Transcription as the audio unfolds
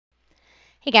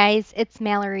Hey guys, it's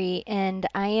Mallory and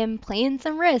I am playing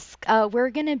some Risk.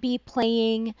 We're gonna be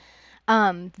playing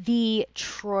the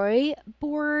Troy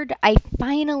board. I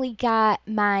finally got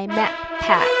my map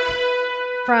pack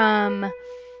from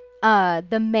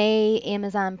the May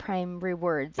Amazon Prime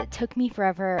rewards. It took me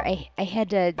forever. I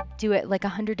had to do it like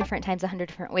 100 different times, 100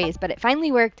 different ways, but it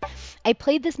finally worked. I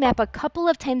played this map a couple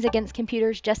of times against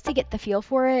computers just to get the feel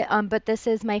for it, but this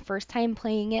is my first time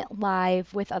playing it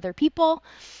live with other people.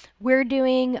 We're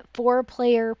doing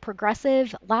 4-player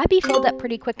progressive. Lobby filled up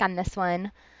pretty quick on this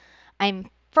one. I'm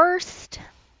first.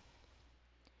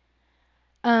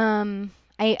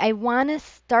 I want to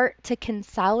start to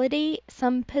consolidate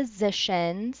some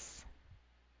positions.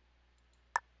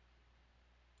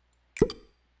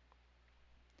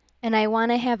 And I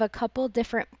want to have a couple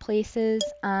different places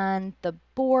on the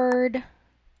board.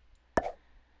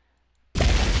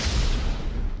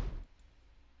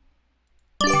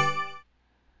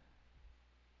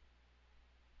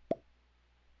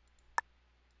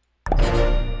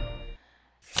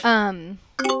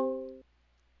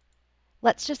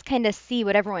 Let's just kind of see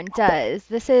what everyone does.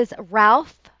 This is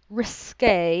Ralph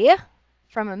Risque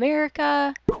from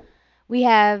America. We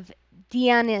have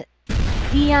Dionysio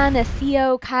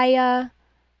Kaya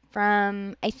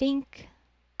from, I think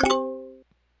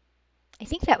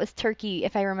that was Turkey,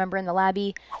 if I remember in the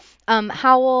lobby.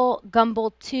 Howell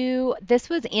Gumble 2. This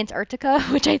was Antarctica,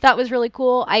 which I thought was really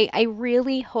cool. I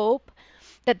really hope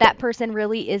that person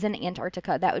really is in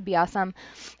Antarctica. That would be awesome.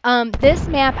 This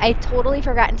map, I totally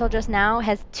forgot until just now,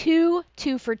 has two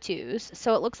 2-for-2s.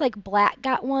 So it looks like black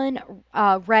got one,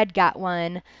 red got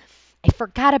one. I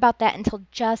forgot about that until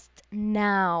just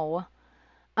now.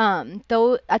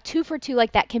 Though a 2-for-2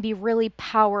 like that can be really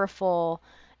powerful,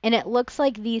 and it looks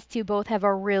like these two both have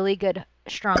a really good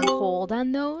strong hold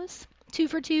on those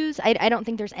 2-for-2s. I don't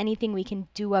think there's anything we can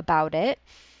do about it.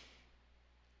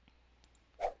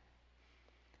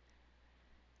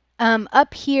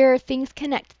 Up here, things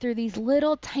connect through these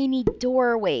little tiny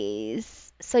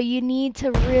doorways, so you need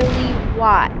to really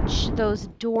watch those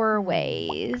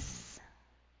doorways.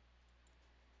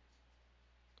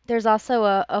 There's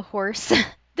also a horse.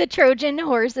 The Trojan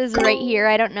horse is right here.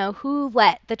 I don't know who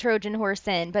let the Trojan horse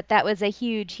in, but that was a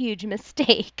huge, huge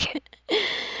mistake.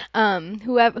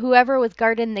 Whoever was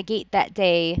guarding the gate that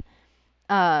day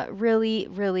really,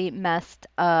 really messed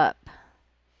up.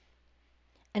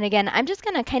 And again, I'm just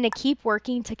going to kind of keep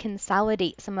working to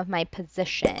consolidate some of my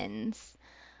positions.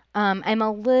 I'm a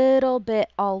little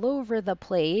bit all over the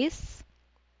place.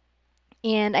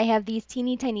 And I have these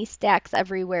teeny tiny stacks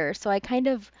everywhere, so I kind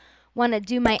of want to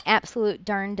do my absolute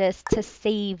darndest to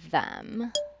save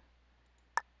them.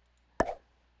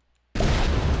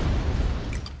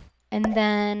 And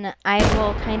then I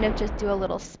will kind of just do a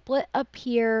little split up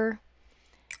here.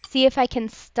 See if I can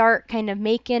start kind of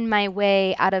making my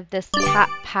way out of this top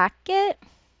pocket.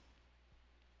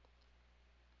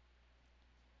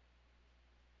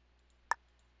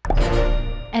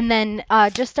 And then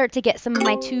just start to get some of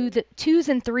my twos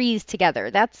and threes together.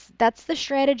 That's the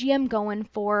strategy I'm going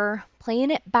for.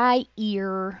 Playing it by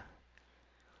ear.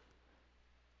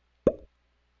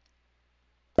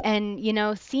 And, you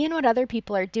know, seeing what other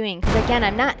people are doing. Because, again,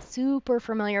 I'm not super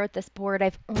familiar with this board.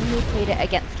 I've only played it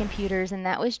against computers, and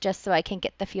that was just so I can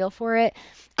get the feel for it.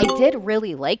 I did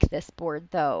really like this board,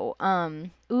 though.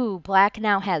 Ooh, black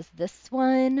now has this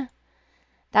one.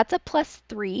 That's a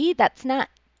 +3. That's not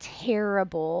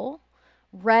terrible.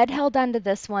 Red held on to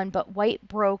this one, but white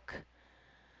broke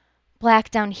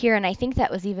black down here, and I think that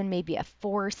was even maybe a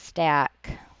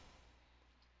 4-stack.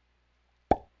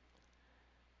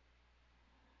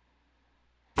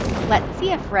 Let's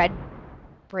see if red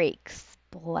breaks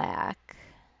black.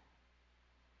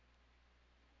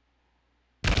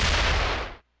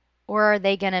 Or are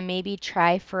they gonna maybe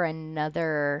try for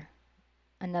another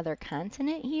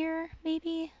continent here,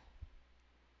 maybe?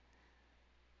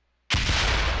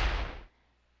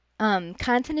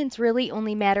 Continents really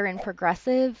only matter in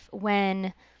progressive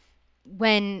when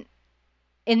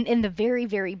in the very,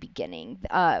 very beginning.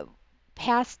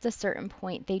 Past a certain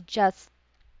point, they just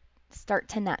start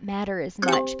to not matter as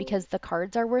much because the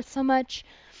cards are worth so much.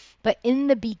 But in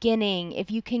the beginning,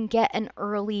 if you can get an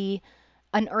early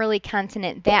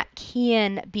continent, that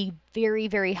can be very,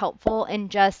 very helpful in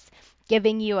just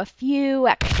giving you a few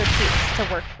extra troops to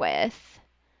work with.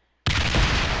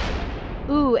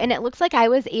 Ooh, and it looks like I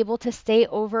was able to stay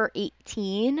over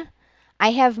 18.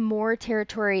 I have more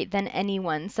territory than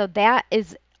anyone, so that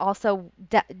is also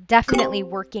definitely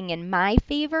working in my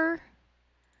favor.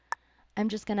 I'm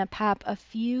just going to pop a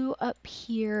few up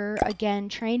here. Again,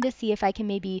 trying to see if I can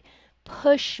maybe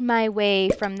push my way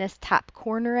from this top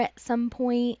corner at some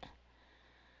point.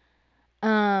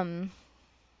 Um,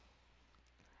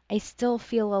 I still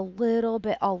feel a little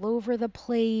bit all over the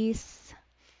place.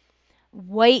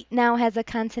 White now has a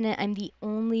continent. I'm the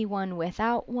only one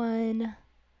without one.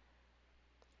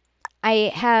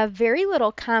 I have very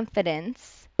little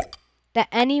confidence that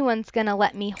anyone's going to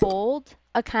let me hold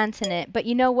a continent. But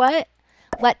you know what?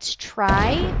 Let's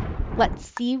try. Let's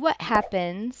see what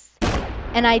happens.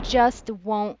 And I just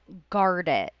won't guard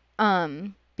it.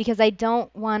 Because I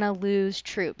don't want to lose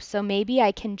troops. So maybe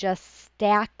I can just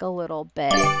stack a little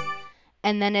bit.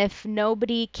 And then if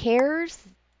nobody cares,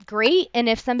 great. And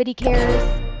if somebody cares,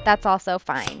 that's also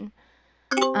fine.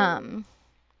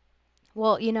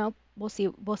 Well, we'll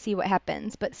see what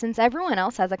happens. But since everyone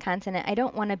else has a continent, I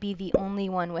don't want to be the only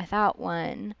one without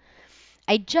one.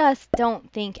 I just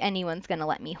don't think anyone's going to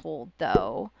let me hold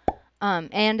though.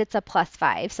 And it's a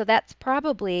 +5. So that's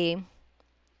probably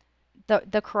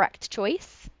the correct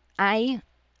choice. I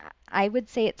would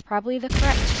say it's probably the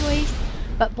correct choice.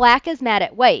 But black is mad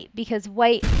at white because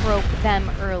white broke them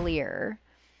earlier.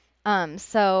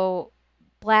 So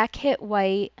black hit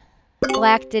white.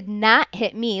 Black did not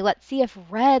hit me. Let's see if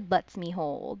red lets me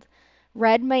hold.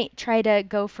 Red might try to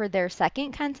go for their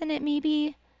second continent,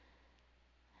 maybe.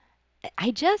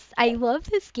 I love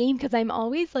this game because I'm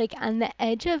always like on the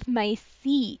edge of my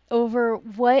seat over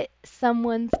what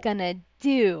someone's gonna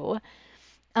do.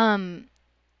 Um,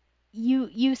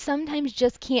 you sometimes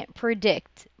just can't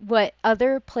predict what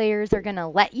other players are gonna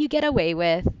let you get away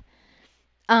with.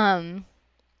 Um,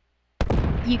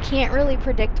 you can't really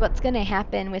predict what's going to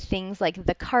happen with things like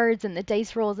the cards and the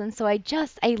dice rolls. And so I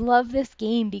love this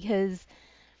game because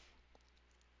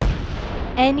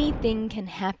anything can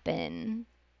happen.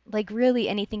 Like really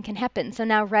anything can happen. So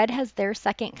now red has their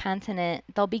second continent.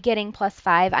 They'll be getting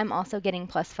 +5. I'm also getting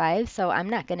 +5, so I'm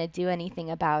not going to do anything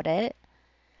about it.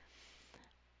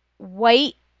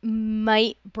 White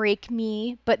might break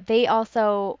me, but they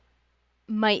also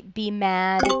might be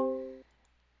mad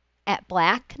at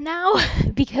black now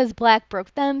because black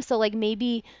broke them. So like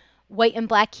maybe white and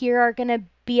black here are gonna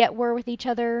be at war with each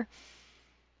other.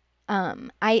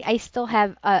 I still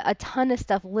have a ton of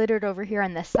stuff littered over here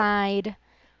on the side.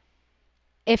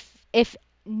 If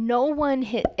no one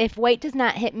hit, if white does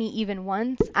not hit me even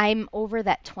once, I'm over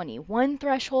that 21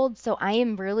 threshold. So I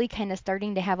am really kind of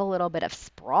starting to have a little bit of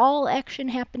sprawl action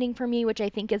happening for me, which I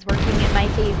think is working in my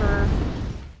favor.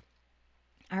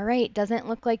 All right, doesn't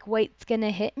look like white's gonna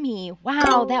hit me.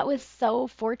 Wow, that was so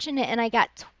fortunate, and I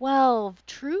got 12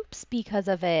 troops because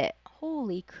of it.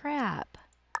 Holy crap.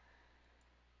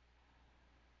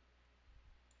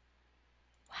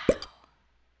 Wow.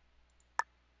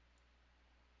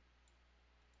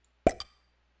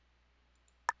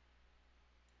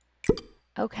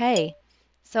 Okay,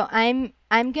 so I'm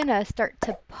gonna start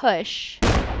to push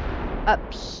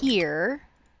up here.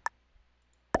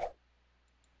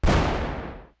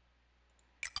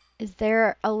 Is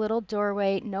there a little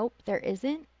doorway? Nope, there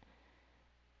isn't.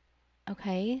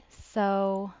 Okay,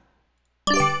 so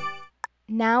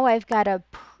now I've got a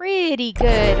pretty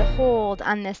good hold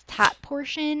on this top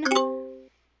portion.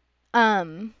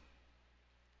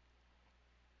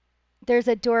 There's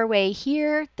a doorway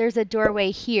here, there's a doorway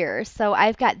here. So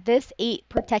I've got this 8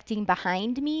 protecting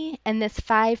behind me and this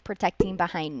 5 protecting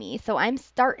behind me. So I'm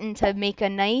starting to make a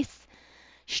nice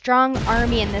strong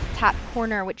army in this top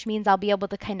corner, which means I'll be able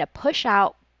to kind of push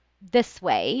out this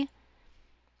way.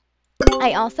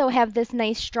 I also have this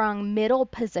nice strong middle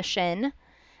position.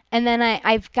 And then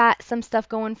I've got some stuff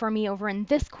going for me over in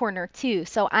this corner too.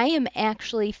 So I am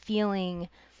actually feeling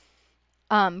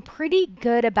pretty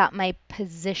good about my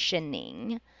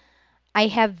positioning. I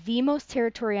have the most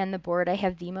territory on the board. I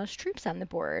have the most troops on the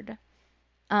board.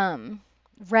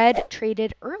 Red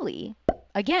traded early.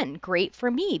 Again, great for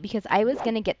me because I was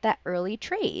going to get that early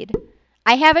trade.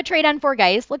 I have a trade on 4,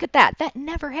 guys. Look at that. That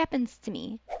never happens to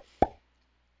me.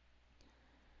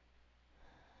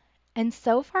 And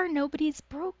so far, nobody's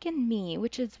broken me,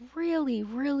 which is really,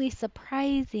 really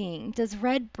surprising. Does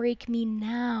red break me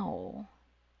now?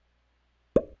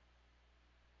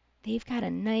 They've got a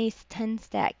nice 10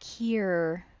 stack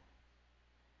here.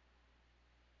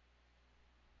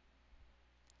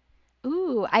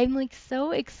 Ooh, I'm like so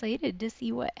excited to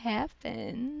see what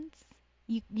happens.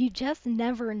 You just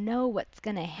never know what's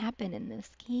gonna happen in this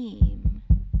game.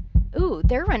 Ooh,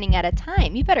 they're running out of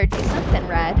time. You better do something,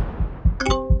 Red.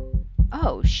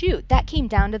 Oh, shoot, that came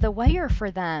down to the wire for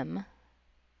them.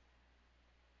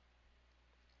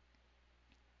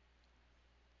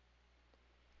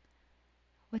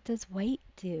 What does white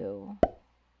do?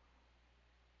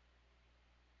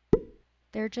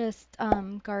 They're just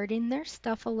guarding their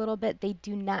stuff a little bit. They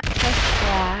do not trust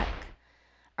black.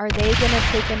 Are they going to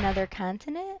take another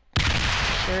continent?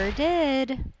 Sure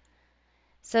did.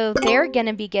 So they're going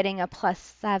to be getting a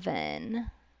 +7.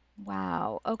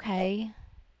 Wow, okay.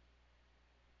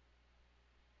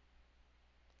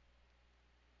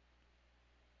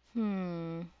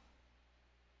 Hmm.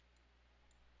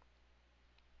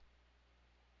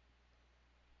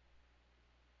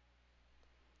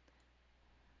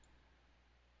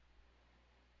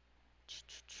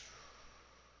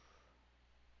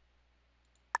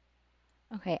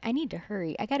 Okay, I need to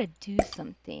hurry. I gotta do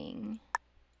something.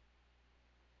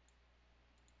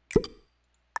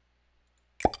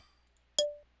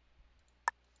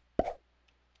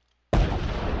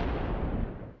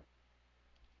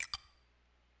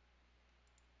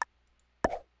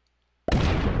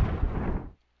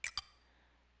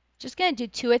 Just gonna do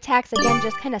 2 attacks again,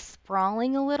 just kind of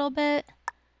sprawling a little bit.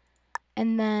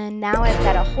 And then now I've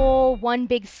got a whole one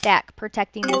big stack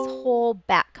protecting this whole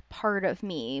back part of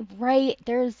me. Right,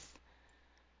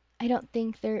 I don't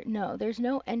think there's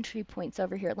no entry points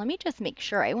over here. Let me just make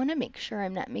sure. I want to make sure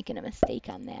I'm not making a mistake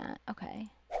on that. Okay.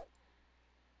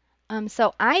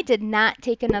 So I did not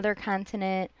take another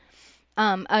continent.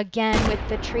 Again, with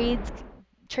the trades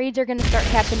are going to start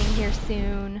happening here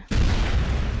soon.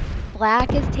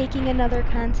 Black is taking another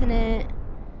continent.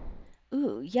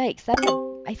 Ooh, yikes.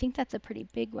 I think that's a pretty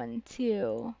big one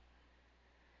too.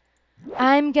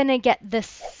 I'm going to get the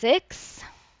 6.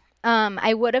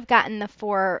 I would have gotten the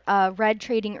 4. Red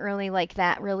trading early like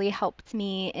that really helped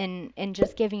me in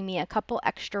just giving me a couple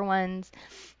extra ones.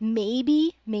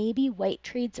 Maybe white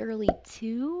trades early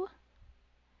too.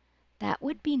 That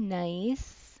would be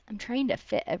nice. I'm trying to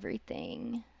fit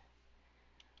everything.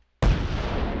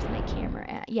 Where's my camera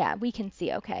at? Yeah, we can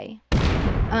see okay.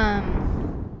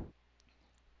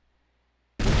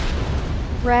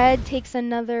 Red takes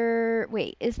another...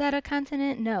 Wait, is that a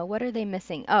continent? No, what are they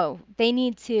missing? Oh, they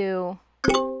needed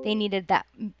that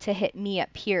to hit me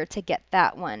up here to get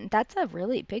that one. That's a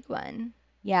really big one.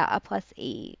 Yeah, a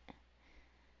 +8.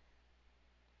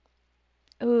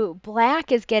 Ooh,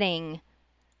 black is going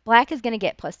to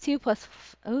get +2 plus...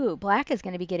 Ooh, black is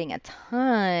going to be getting a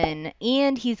ton.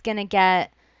 And he's going to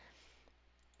get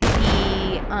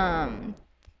the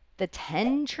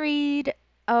 10 trade.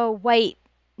 Oh, white.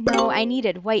 No, I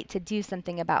needed white to do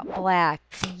something about black.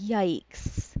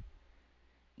 Yikes.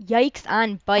 Yikes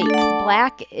on bikes.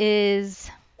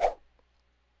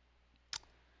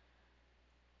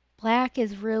 Black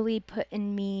is really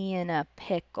putting me in a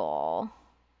pickle.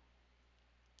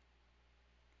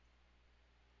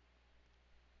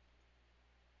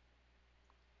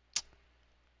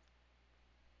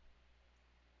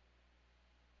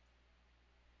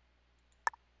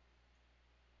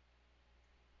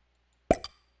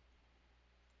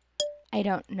 I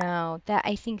don't know.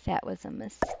 I think that was a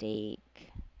mistake.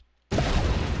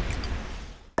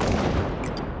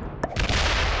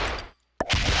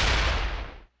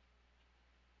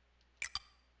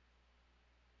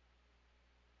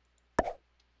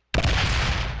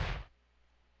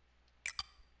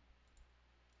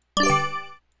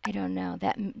 I don't know.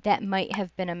 That might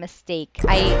have been a mistake.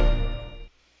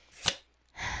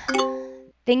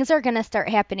 Things are going to start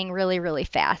happening really, really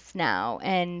fast now,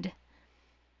 and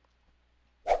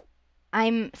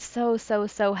I'm so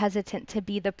hesitant to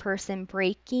be the person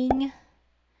breaking,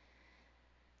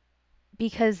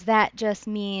 because that just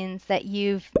means that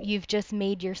you've just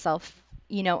made yourself,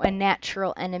 a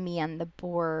natural enemy on the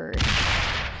board.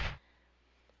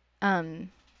 And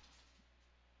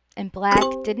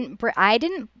I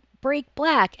didn't break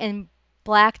black, and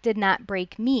black did not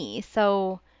break me.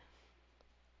 So,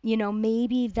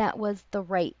 maybe that was the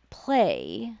right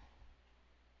play.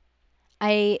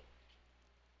 I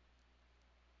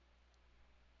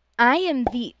I am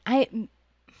the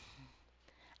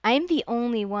I'm the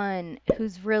only one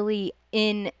who's really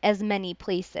in as many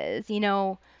places.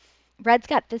 Red's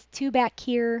got this 2 back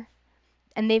here,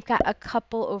 and they've got a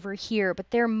couple over here, but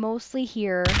they're mostly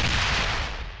here.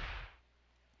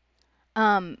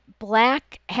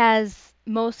 Black has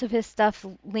most of his stuff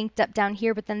linked up down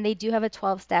here, but then they do have a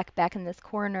 12 stack back in this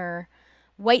corner.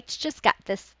 White's just got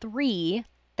this 3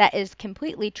 that is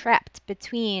completely trapped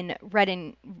between red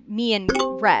and me and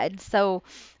red. So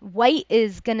white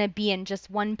is going to be in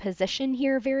just one position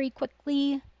here very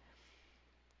quickly.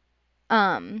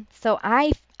 So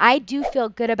I do feel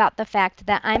good about the fact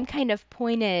that I'm kind of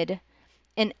pointed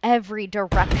in every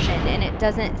direction, and it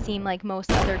doesn't seem like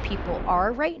most other people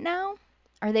are right now.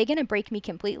 Are they going to break me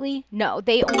completely? No,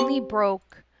 they only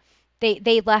broke...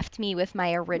 They left me with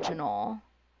my original.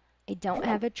 I don't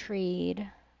have a trade.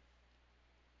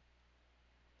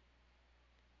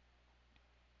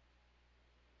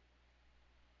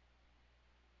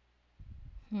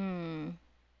 Hmm.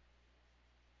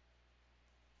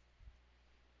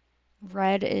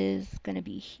 Red is going to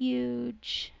be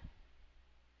huge.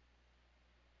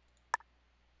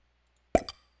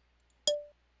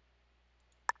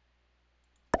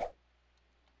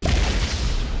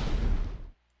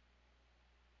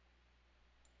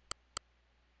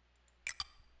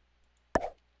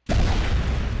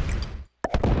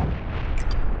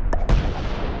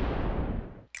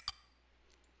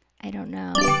 I don't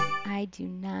know. I do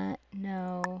not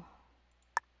know.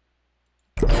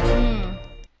 Hmm.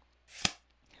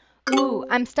 Ooh,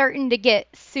 I'm starting to get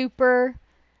super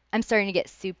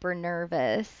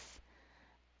nervous.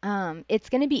 It's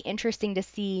going to be interesting to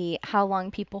see how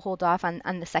long people hold off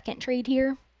on the second trade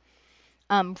here.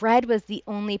 Red was the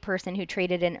only person who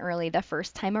traded in early the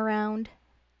first time around.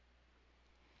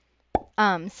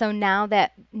 So now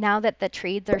that the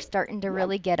trades are starting to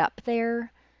really get up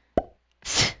there,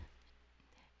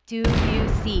 do you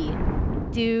see?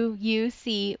 Do you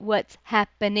see what's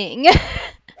happening?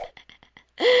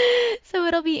 So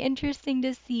it'll be interesting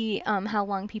to see how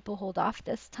long people hold off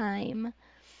this time.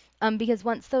 Because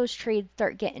once those trades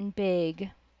start getting big,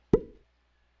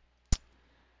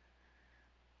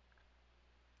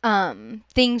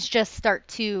 things just start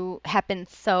to happen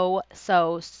so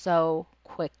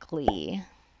quickly.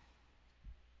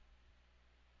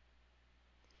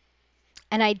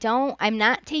 And I'm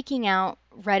not taking out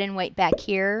red and white back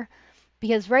here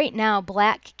because right now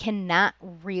black cannot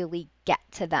really get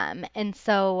to them. And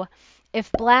so if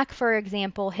black, for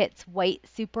example, hits white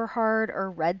super hard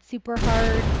or red super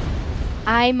hard,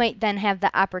 I might then have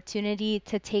the opportunity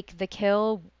to take the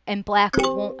kill and black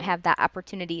won't have that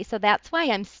opportunity. So that's why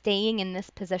I'm staying in this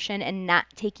position and not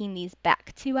taking these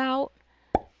back two out.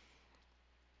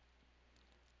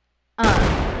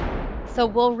 So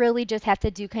we'll really just have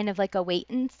to do kind of like a wait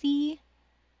and see.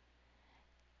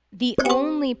 The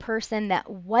only person that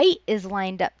white is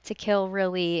lined up to kill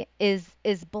really is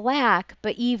black,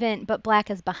 but black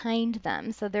is behind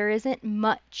them. So there isn't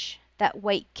much that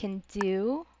white can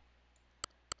do.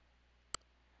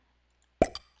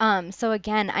 So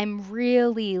again, I'm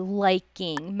really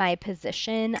liking my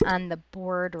position on the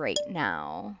board right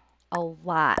now a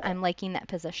lot. I'm liking that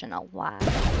position a lot.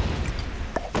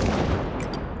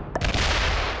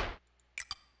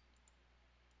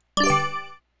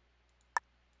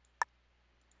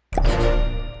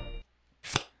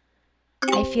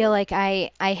 I feel like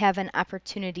I have an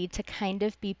opportunity to kind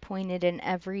of be pointed in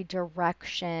every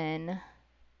direction.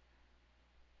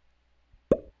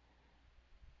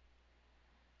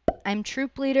 I'm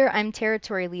troop leader, I'm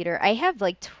territory leader. I have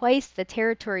like twice the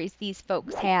territories these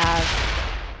folks have.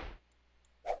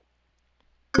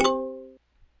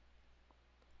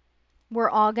 We're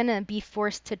all gonna be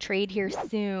forced to trade here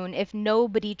soon if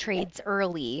nobody trades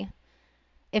early.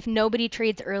 If nobody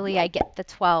trades early, I get the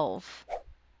 12.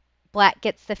 Black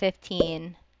gets the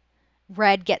 15.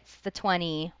 Red gets the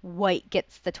 20. White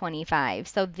gets the 25.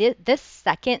 So this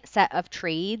second set of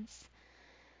trades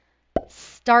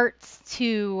starts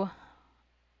to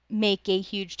make a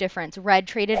huge difference. Red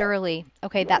traded early.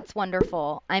 Okay, that's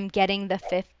wonderful. I'm getting the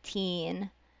 15.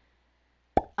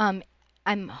 I'm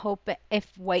hoping if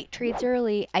white trades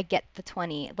early, I get the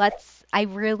 20. I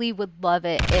really would love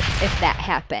it if that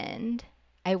happened.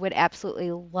 I would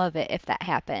absolutely love it if that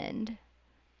happened.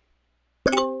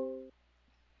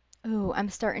 Ooh, I'm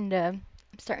starting to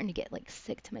get like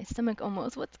sick to my stomach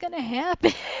almost. What's gonna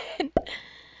happen?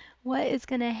 What is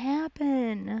gonna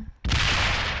happen?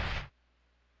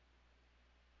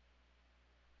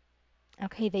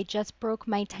 Okay, they just broke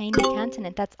my tiny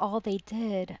continent. That's all they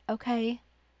did. Okay.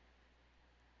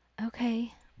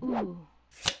 Okay. Ooh.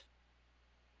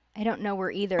 I don't know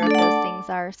where either of those things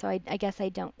are, so I guess I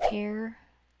don't care.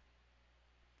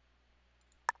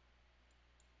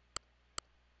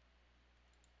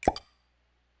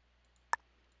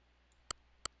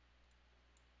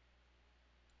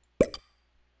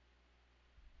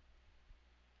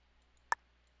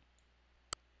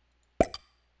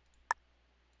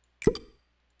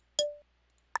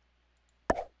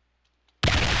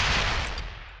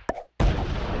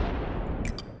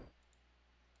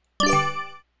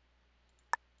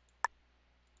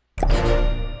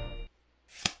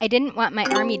 I didn't want my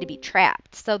army to be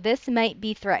trapped, so this might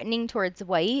be threatening towards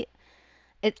white.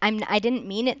 I didn't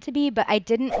mean it to be, but I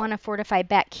didn't want to fortify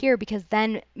back here because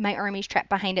then my army's trapped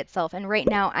behind itself. And right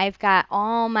now I've got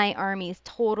all my armies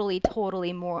totally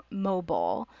more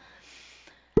mobile.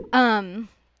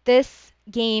 This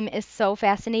game is so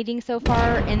fascinating so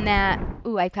far in that,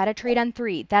 ooh, I've got a trade on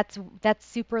 3. That's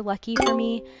super lucky for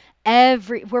me.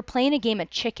 We're playing a game of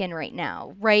chicken right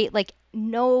now, right? Like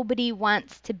nobody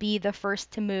wants to be the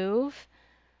first to move.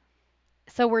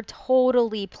 So we're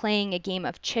totally playing a game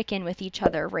of chicken with each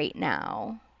other right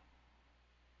now.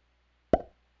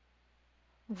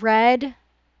 Red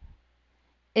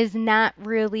is not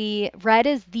really, red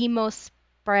is the most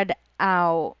spread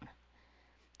out.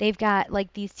 They've got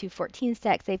like these two 14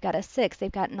 stacks, they've got a 6, they've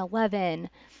got an 11.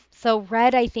 So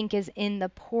red, I think, is in the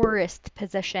poorest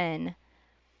position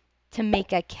to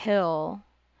make a kill.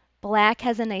 Black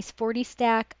has a nice 40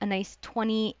 stack, a nice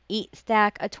 28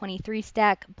 stack, a 23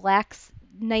 stack. Black's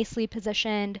nicely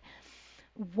positioned.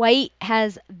 White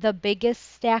has the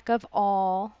biggest stack of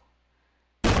all.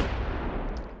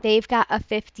 They've got a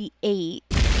 58.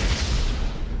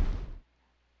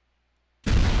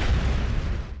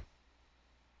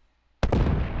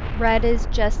 Red is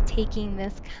just taking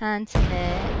this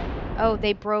continent. Oh,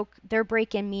 they're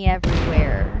breaking me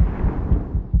everywhere.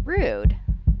 Rude.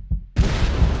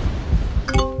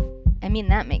 I mean,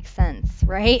 that makes sense,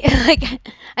 right? Like,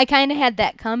 I kind of had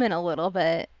that coming a little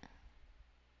bit.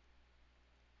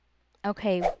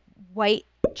 Okay, white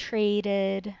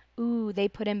traded. Ooh, they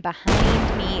put him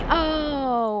behind me.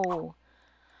 Oh!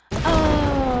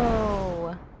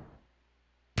 Oh!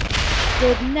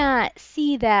 Did not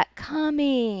see that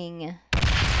coming.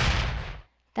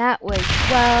 That was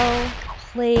well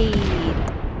played.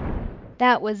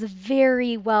 That was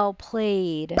very well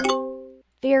played.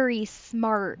 Very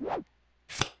smart.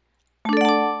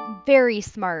 Very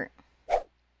smart.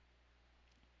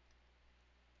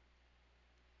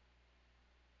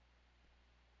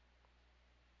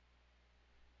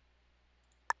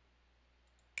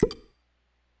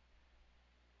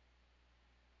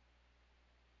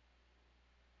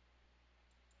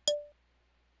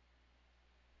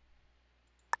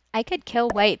 I could kill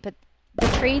white, but the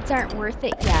trades aren't worth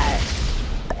it yet.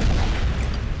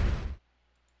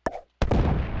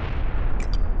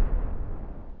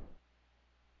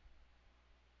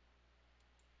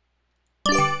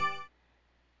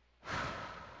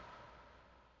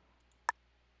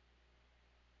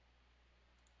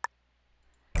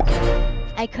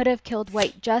 I could have killed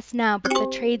white just now, but the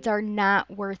trades are not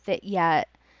worth it yet.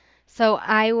 So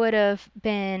I would have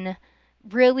been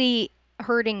really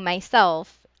hurting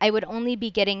myself. I would only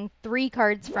be getting 3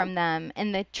 cards from them,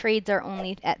 and the trades are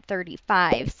only at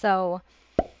 35. So,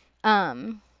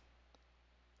 now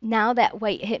that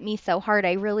white hit me so hard,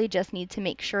 I really just need to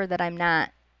make sure that I'm not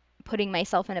putting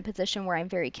myself in a position where I'm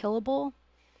very killable.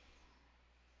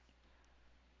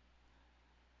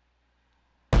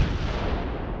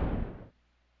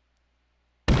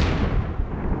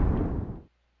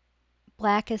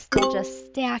 Black is still just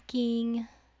stacking.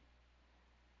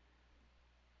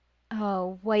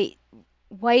 Oh,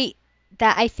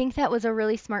 I think that was a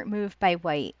really smart move by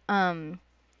white. I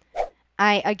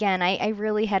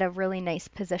really had a really nice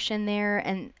position there,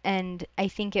 and I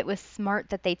think it was smart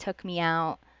that they took me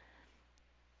out.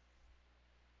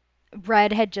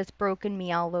 Red had just broken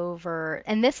me all over.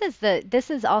 And this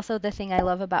is also the thing I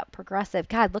love about progressive.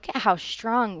 God, look at how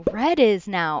strong red is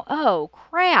now. Oh,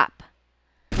 crap.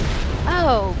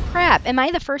 Oh, crap. Am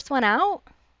I the first one out?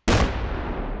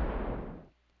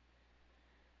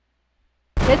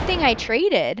 Good thing I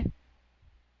traded.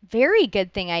 Very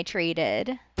good thing I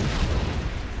traded.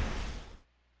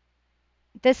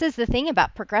 This is the thing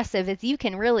about progressive is you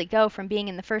can really go from being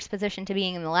in the first position to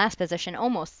being in the last position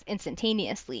almost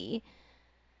instantaneously.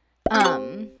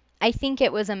 I think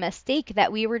it was a mistake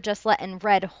that we were just letting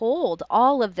red hold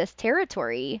all of this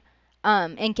territory,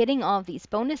 and getting all of these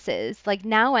bonuses. Like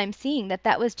now I'm seeing that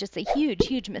that was just a huge,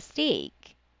 huge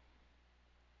mistake.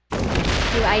 Do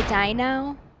I die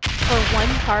now for 1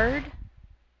 card?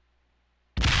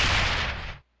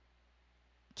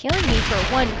 Killing me for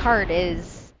 1 card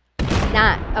is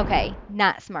not, okay,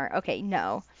 not smart. Okay,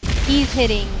 no. He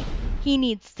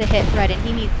needs to hit red, and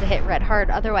he needs to hit red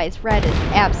hard. Otherwise, red is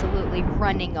absolutely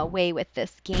running away with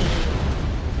this game.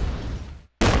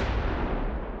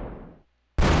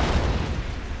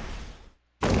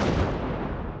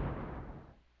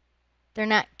 They're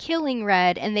not killing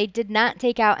red, and they did not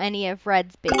take out any of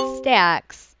red's big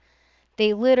stacks.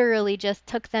 They literally just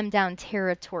took them down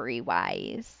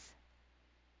territory-wise.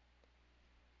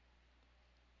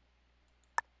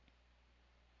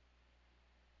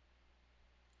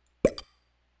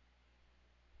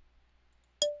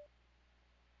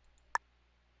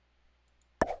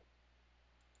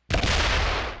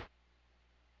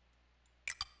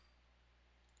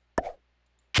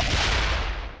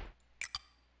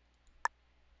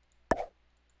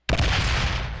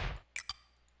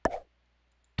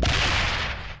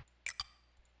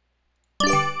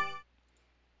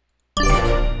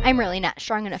 I'm really not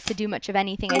strong enough to do much of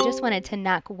anything. I just wanted to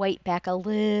knock white back a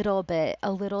little bit, a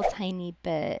little tiny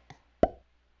bit.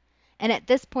 And at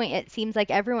this point, it seems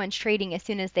like everyone's trading as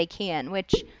soon as they can,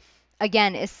 which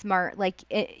again is smart. Like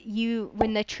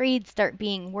when the trades start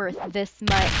being worth this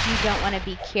much, you don't want to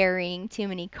be carrying too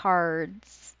many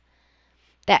cards.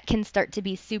 That can start to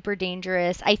be super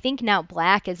dangerous. I think now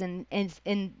black is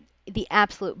in the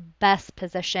absolute best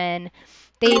position.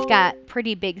 They've got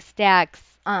pretty big stacks,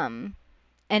 and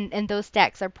those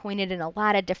stacks are pointed in a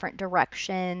lot of different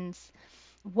directions.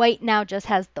 White now just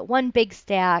has the one big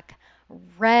stack.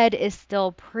 Red is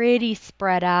still pretty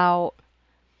spread out.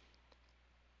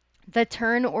 The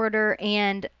turn order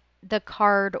and the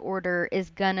card order is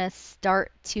gonna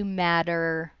start to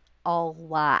matter a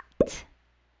lot.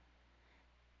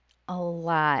 A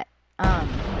lot.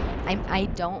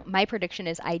 My prediction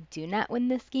is I do not win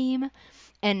this game.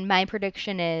 And my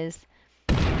prediction is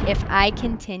if I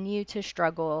continue to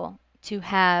struggle to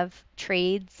have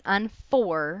trades on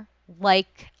 4,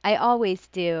 like I always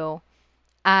do,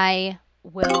 I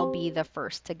will be the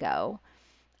first to go.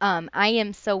 I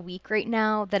am so weak right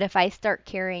now that if I start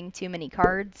carrying too many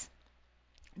cards,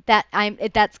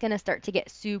 that's gonna start to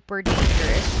get super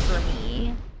dangerous for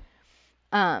me.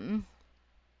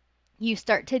 You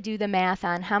start to do the math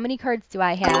on how many cards do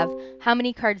I have, how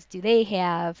many cards do they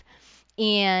have,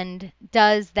 and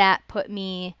does that put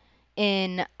me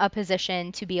in a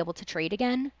position to be able to trade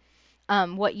again?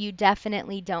 What you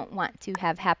definitely don't want to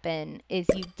have happen is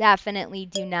you definitely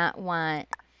do not want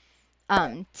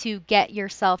to get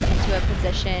yourself into a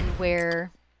position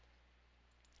where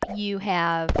you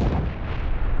have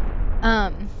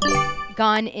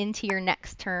gone into your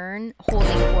next turn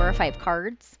holding 4 or 5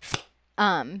 cards,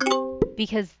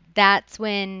 because that's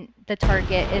when the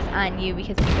target is on you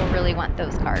because people really want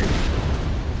those cards.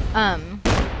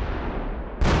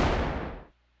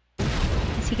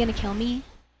 Is he gonna kill me?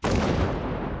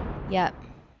 Yep.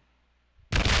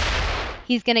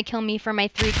 He's gonna kill me for my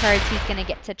 3 cards. He's gonna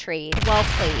get to trade. Well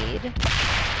played.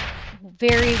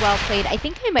 Very well played. I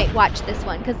think I might watch this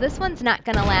one because this one's not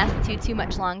gonna last too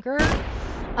much longer.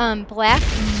 Black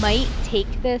might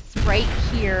take this right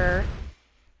here.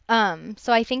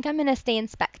 So I think I'm gonna stay and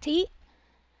spectate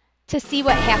to see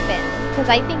what happens, because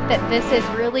I think that this is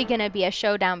really gonna be a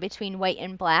showdown between white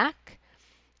and black.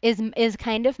 Is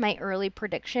kind of my early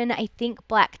prediction. I think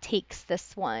black takes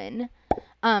this one.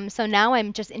 So now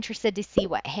I'm just interested to see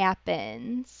what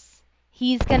happens.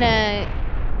 He can't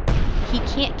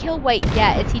kill white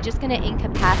yet. Is he just gonna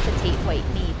incapacitate white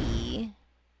maybe?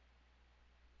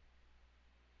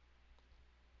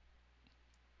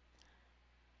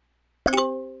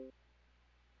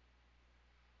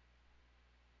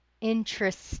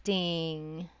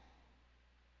 Interesting.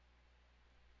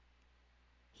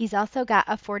 He's also got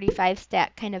a 45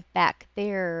 stack kind of back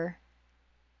there.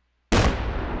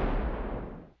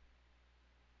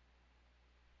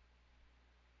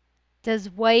 Does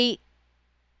white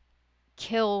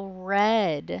kill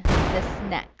red this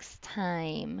next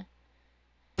time?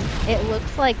 It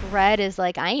looks like red is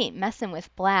like, I ain't messing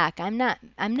with black. I'm not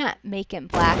making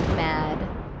black mad.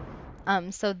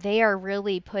 So they are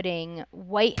really putting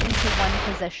white into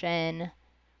one position.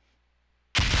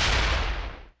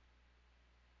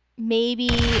 Maybe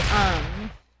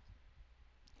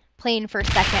playing for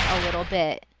second a little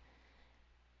bit.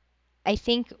 I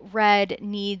think red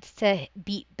needs to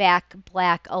beat back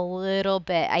black a little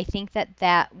bit. I think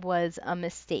that was a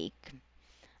mistake.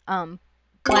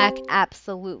 Black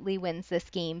absolutely wins this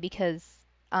game because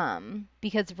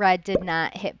red did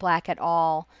not hit black at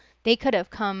all. They could have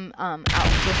come out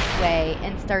this way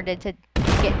and started to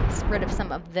get rid of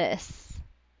some of this.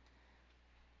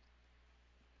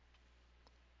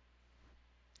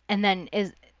 And then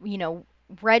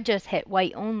red just hit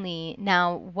white only.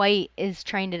 Now white is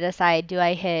trying to decide, do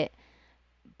I hit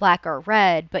black or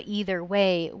red? But either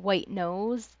way, white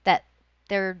knows that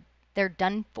they're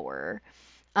done for.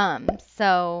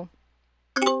 So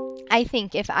I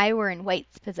think if I were in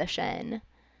white's position,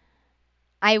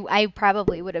 I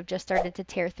probably would have just started to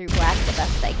tear through black the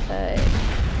best I could.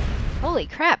 Holy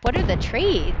crap, what are the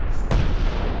trades?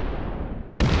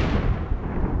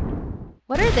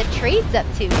 What are the trades up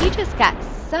to? He just got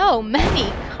so many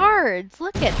cards.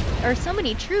 Look at, or so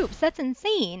many troops. That's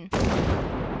insane.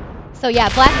 So yeah,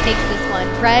 black takes this one.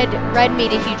 Red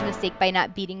made a huge mistake by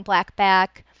not beating black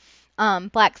back.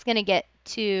 Black's gonna get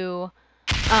to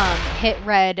hit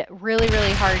red really,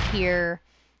 really hard here.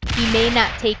 He may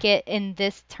not take it in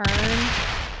this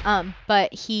turn,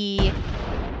 but he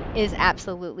is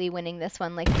absolutely winning this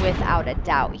one. Like, without a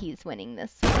doubt, he's winning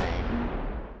this one.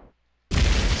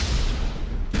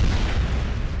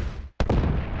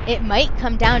 It might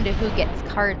come down to who gets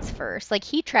cards first. Like,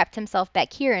 he trapped himself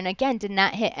back here and again did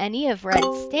not hit any of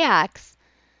red's stacks.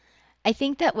 I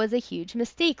think that was a huge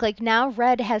mistake. Like now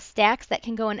red has stacks that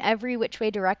can go in every which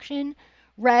way direction.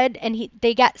 Red and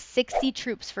they got 60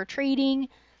 troops for trading.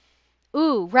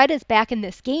 Ooh, red is back in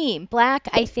this game. Black,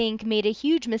 I think, made a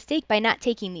huge mistake by not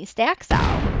taking these stacks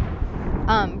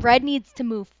out. Red needs to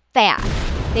move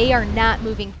fast. They are not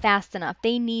moving fast enough.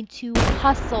 They need to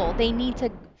hustle. They need to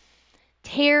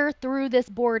tear through this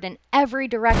board in every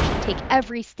direction, take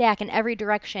every stack in every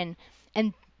direction,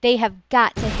 and they have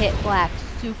got to hit black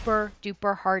super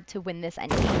duper hard to win this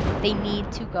endgame. They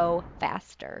need to go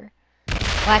faster.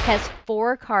 Black has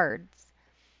 4 cards.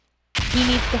 He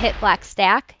needs to hit black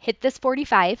stack, hit this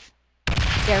 45.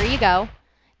 There you go.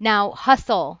 Now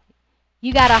hustle.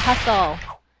 You gotta hustle.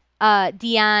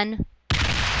 Dion,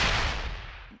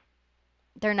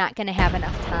 they're not going to have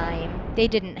enough time. They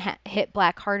didn't hit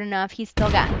black hard enough. He's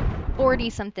still got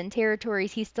 40-something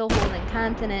territories. He's still holding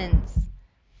continents.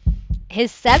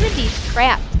 His 70's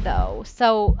trapped, though.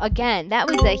 So, again, that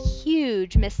was a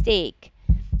huge mistake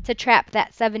to trap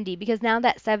that 70 because now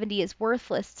that 70 is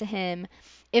worthless to him.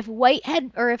 If red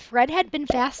had been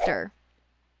faster,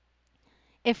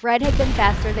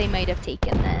 they might have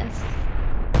taken this.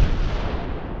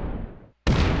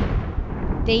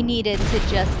 They needed to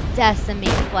just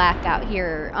decimate black out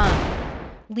here.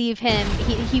 Leave him.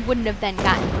 He wouldn't have then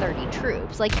gotten 30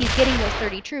 troops. Like, he's getting those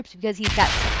 30 troops because he's got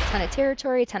a ton of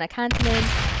territory, a ton of continents.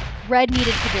 Red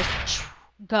needed to just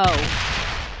go.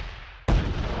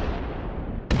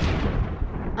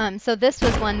 So this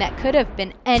was one that could have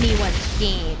been anyone's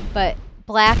game, but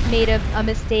black made a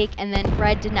mistake, and then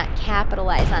red did not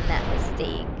capitalize on that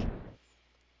mistake.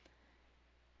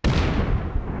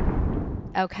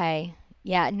 Okay.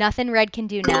 Yeah, nothing red can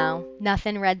do now.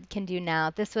 Nothing red can do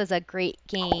now. This was a great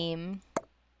game.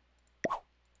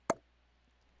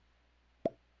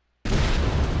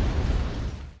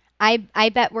 I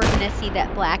bet we're going to see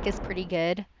that black is pretty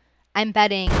good. I'm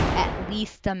betting at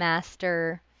least a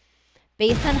master.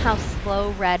 Based on how slow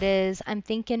red is, I'm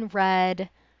thinking red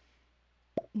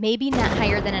maybe not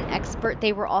higher than an expert.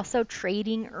 They were also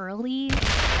trading early.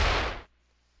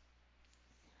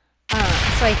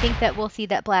 So I think that we'll see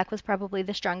that black was probably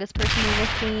the strongest person in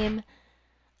this game.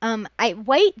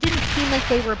 White didn't seem like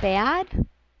they were bad.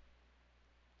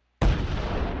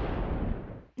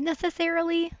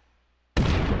 Necessarily.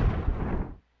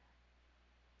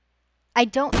 I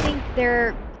don't think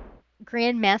they're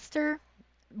grandmaster.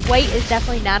 White is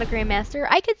definitely not a grandmaster.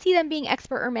 I could see them being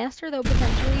expert or master, though,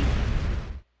 potentially.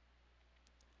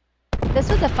 This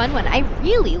was a fun one. I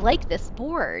really like this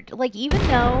board. Like, even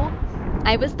though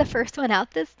I was the first one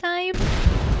out this time,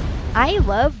 I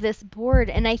love this board,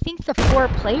 and I think the 4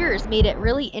 players made it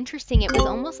really interesting. It was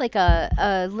almost like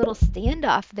a little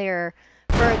standoff there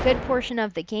for a good portion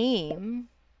of the game.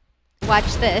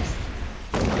 Watch this.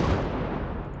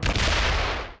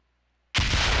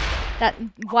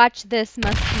 Watch this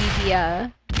must be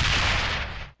the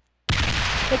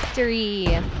victory.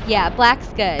 Yeah, black's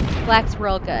good. Black's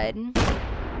real good.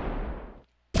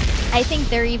 I think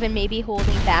they're even maybe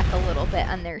holding back a little bit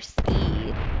on their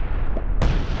speed.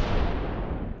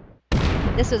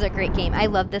 This was a great game. I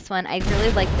love this one. I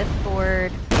really like this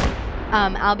board.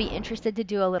 I'll be interested to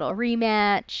do a little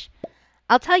rematch.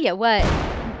 I'll tell you what,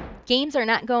 games are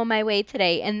not going my way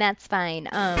today, and that's fine.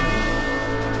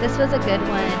 This was a good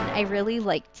one. I really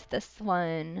liked this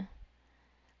one.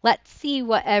 Let's see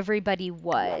what everybody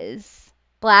was.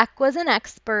 Black was an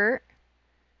expert.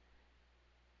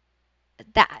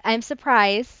 I'm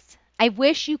surprised. I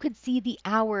wish you could see the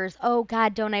hours. Oh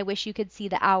God, don't I wish you could see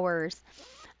the hours.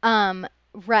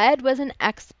 Red was an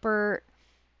expert.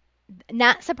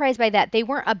 Not surprised by that. They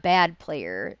weren't a bad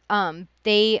player.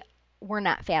 They were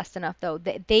not fast enough though.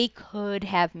 They could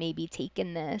have maybe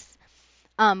taken this.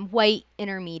 White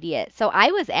intermediate. So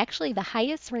I was actually the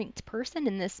highest ranked person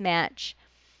in this match.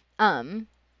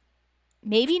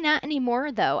 Maybe not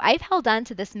anymore though. I've held on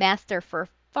to this master for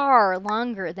far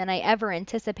longer than I ever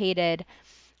anticipated.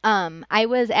 I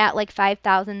was at like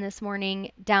 5,000 this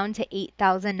morning, down to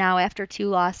 8,000 now after 2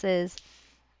 losses.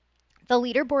 The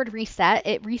leaderboard reset.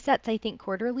 It resets, I think,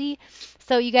 quarterly.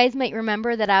 So you guys might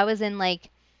remember that I was in like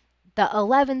the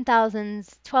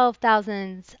 11,000s,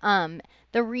 12,000s.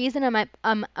 The reason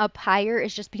I'm up higher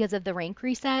is just because of the rank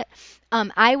reset.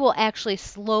 I will actually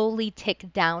slowly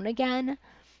tick down again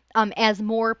as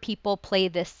more people play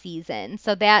this season.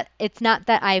 So that it's not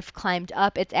that I've climbed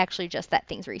up, it's actually just that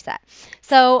things reset.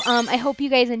 So I hope you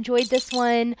guys enjoyed this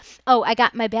one. Oh, I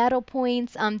got my battle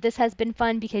points. This has been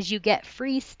fun because you get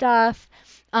free stuff.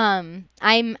 I'm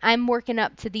working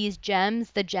up to these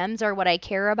gems. The gems are what I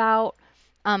care about.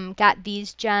 got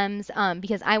these gems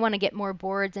because I want to get more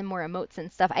boards and more emotes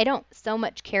and stuff. I don't so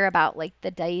much care about like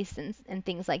the dice and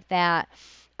things like that.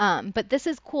 But this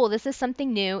is cool. This is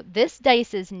something new. This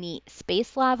dice is neat.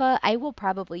 Space lava. I will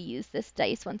probably use this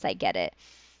dice once I get it.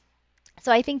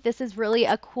 So I think this is really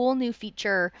a cool new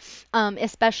feature,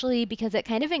 especially because it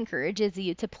kind of encourages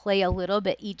you to play a little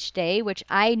bit each day, which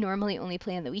I normally only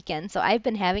play on the weekend. So I've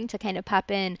been having to kind of pop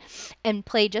in and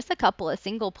play just a couple of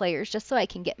single players just so I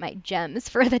can get my gems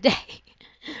for the day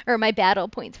or my battle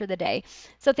points for the day.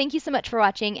 So thank you so much for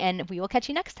watching, and we will catch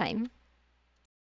you next time.